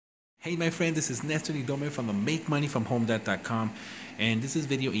Hey my friend, this is Nestor Nidome from the MakeMoneyFromHomeDad.com, and this is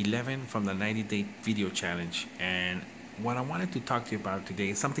video 11 from the 90-day video challenge. And what I wanted to talk to you about today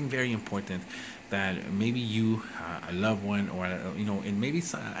is something very important that maybe you, a loved one, or and maybe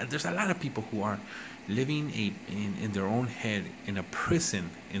there's a lot of people who are living in their own head, in a prison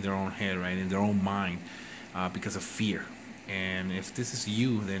in their own head, right, in their own mind, because of fear. And if this is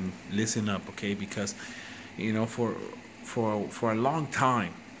you, then listen up, okay? Because for a long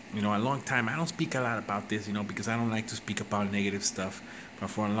time, a long time. I don't speak a lot about this, because I don't like to speak about negative stuff. But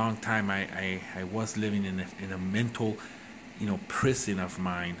for a long time, I was living in a mental, prison of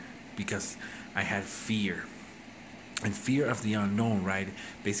mine because I had fear. And fear of the unknown, right?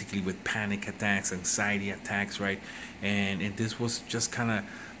 Basically with panic attacks, anxiety attacks, right? And this was just kind of,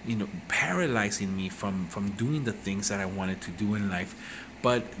 paralyzing me from doing the things that I wanted to do in life.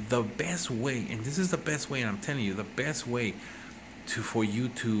 But the best way, and this is the best way, and I'm telling you, the best way for you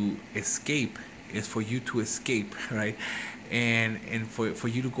to escape is for you to escape, right? And for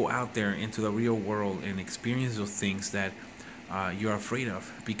you to go out there into the real world and experience those things that you're afraid of.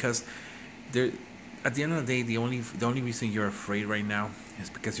 Because there, at the end of the day, the only reason you're afraid right now is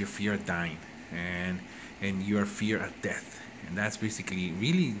because you fear dying, and your fear of death. And that's basically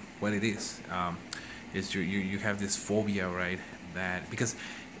really what it is. Is you have this phobia, right? That because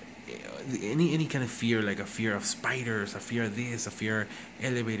any kind of fear, like a fear of spiders, a fear of this, a fear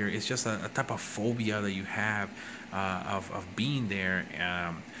elevator, it's just a type of phobia that you have, of being there,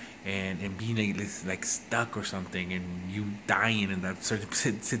 and being like stuck or something, and you dying in that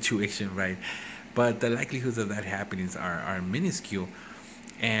certain situation, right? But the likelihoods of that happening are minuscule.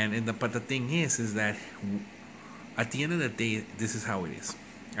 But the thing is that at the end of the day, this is how it is.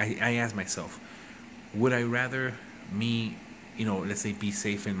 I ask myself, would I rather me, let's say, be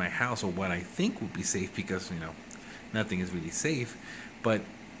safe in my house, or what I think would be safe, because nothing is really safe, but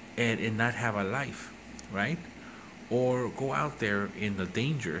and not have a life, right? Or go out there in the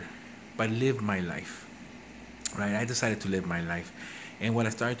danger, but live my life, right? I decided to live my life. And what I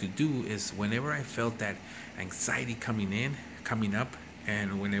started to do is, whenever I felt that anxiety coming up,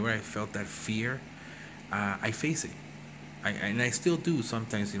 and whenever I felt that fear, I face it. And I still do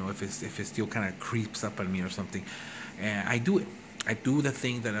sometimes, if it still kind of creeps up on me or something, and I do it. I do the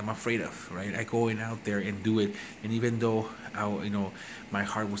thing that I'm afraid of, right? I go in out there and do it, and even though my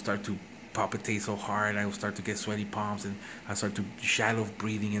heart will start to palpitate so hard, I will start to get sweaty palms, and I start to shallow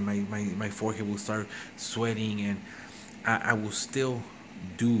breathing, and my forehead will start sweating, and I will still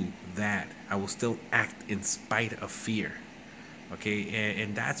do that. I will still act in spite of fear, okay?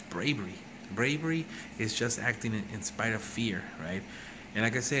 And that's bravery. Bravery is just acting in spite of fear, right? And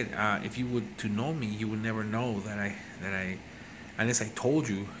like I said, if you would to know me, you would never know that I unless I told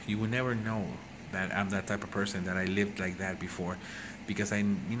you, you would never know that I'm that type of person, that I lived like that before, because I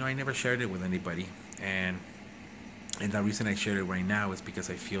never shared it with anybody. And the reason I share it right now is because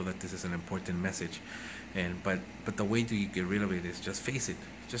I feel that this is an important message. But the way to you get rid of it is just face it.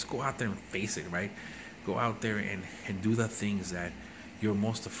 Just go out there and face it, right? Go out there and do the things that you're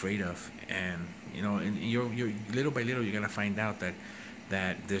most afraid of. And you're little by little, you're gonna find out that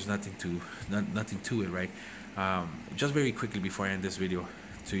there's nothing to it, right? Just very quickly before I end this video,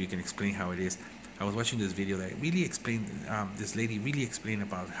 so you can explain how it is. I was watching this video that really explained, this lady really explained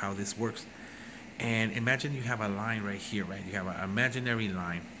about how this works. And imagine you have a line right here, right? You have an imaginary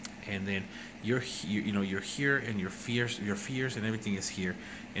line, and then you're here, and your fears and everything is here,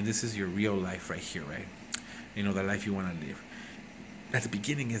 and this is your real life right here, right? The life you want to live. At the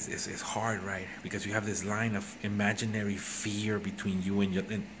beginning is hard, right? Because you have this line of imaginary fear between you and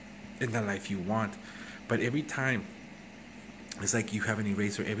in the life you want. But every time, it's like you have an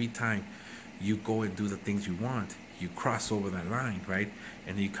eraser. Every time you go and do the things you want, you cross over that line, right?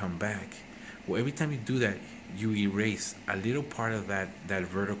 And then you come back. Well, every time you do that, you erase a little part of that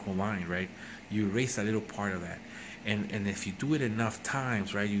vertical line, right? You erase a little part of that. And if you do it enough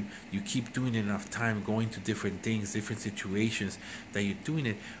times, right, you keep doing it enough time, going to different things, different situations that you're doing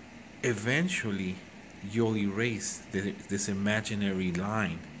it, eventually you'll erase this imaginary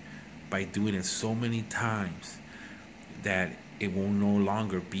line by doing it so many times that it will no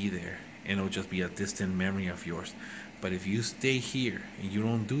longer be there, and it'll just be a distant memory of yours. But if you stay here and you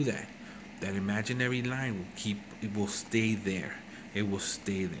don't do that, that imaginary line will stay there. It will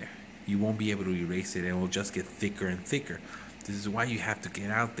stay there. You won't be able to erase it, and it will just get thicker and thicker. This is why you have to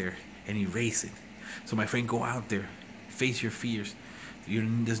get out there and erase it. So my friend, go out there, face your fears.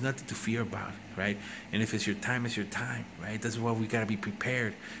 There's nothing to fear about, right? And if it's your time, it's your time, right? This is why we gotta be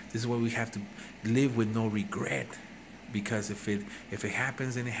prepared. This is why we have to live with no regret, because if it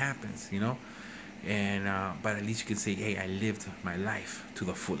happens, then it happens, and but at least you can say, hey, I lived my life to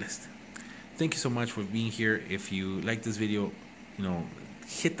the fullest. Thank you so much for being here. If you like this video,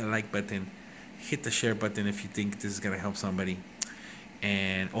 hit the like button, hit the share button if you think this is gonna help somebody,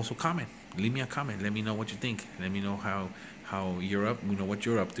 and also comment. Leave me a comment. Let me know what you think. Let me know how you're up. What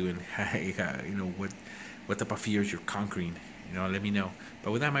you're up to, and what type of fears you're conquering. Let me know.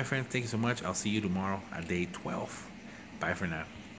 But with that, my friends, thank you so much. I'll see you tomorrow at day 12. Bye for now.